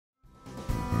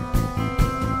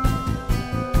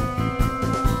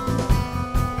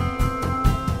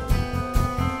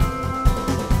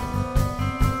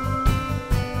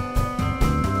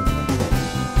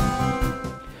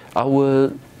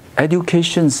Our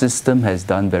education system has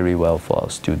done very well for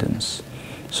our students.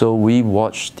 So we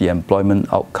watch the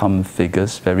employment outcome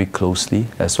figures very closely,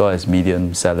 as well as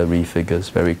median salary figures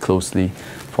very closely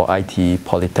for IT,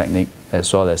 Polytechnic,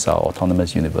 as well as our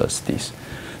autonomous universities.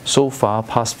 So far,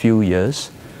 past few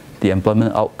years, the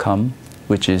employment outcome,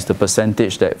 which is the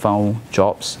percentage that found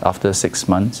jobs after 6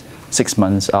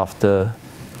 months after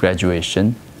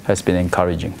graduation, has been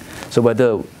encouraging. So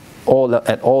whether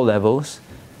at all levels,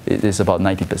 it is about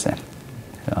 90%.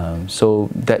 So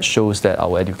that shows that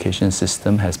our education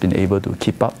system has been able to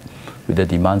keep up with the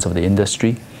demands of the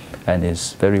industry and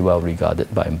is very well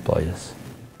regarded by employers.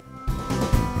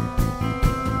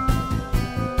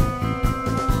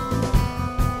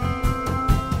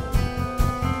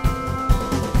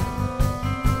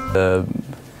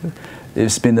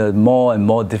 It's been a more and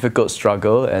more difficult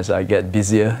struggle as I get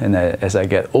busier and as I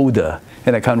get older,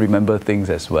 and I can't remember things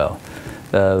as well.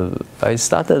 I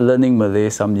started learning Malay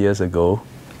some years ago,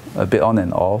 a bit on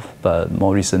and off, but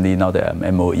more recently, now that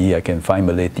I'm MOE, I can find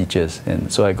Malay teachers,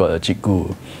 and so I got a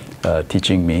cikgu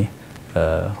teaching me.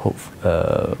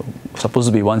 Supposed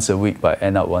to be once a week, but I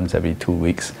end up once every 2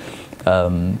 weeks.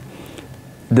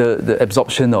 The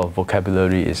absorption of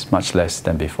vocabulary is much less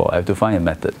than before. I have to find a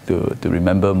method to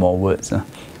remember more words.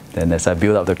 Then as I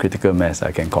build up the critical mass,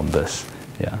 I can converse.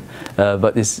 Yeah.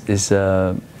 But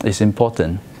it's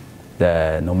important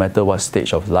that no matter what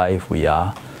stage of life we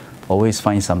are, always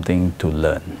find something to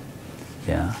learn.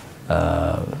 Yeah.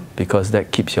 Because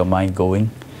that keeps your mind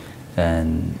going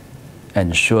and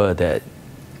ensure that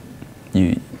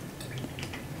you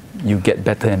get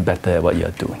better and better at what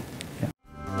you're doing.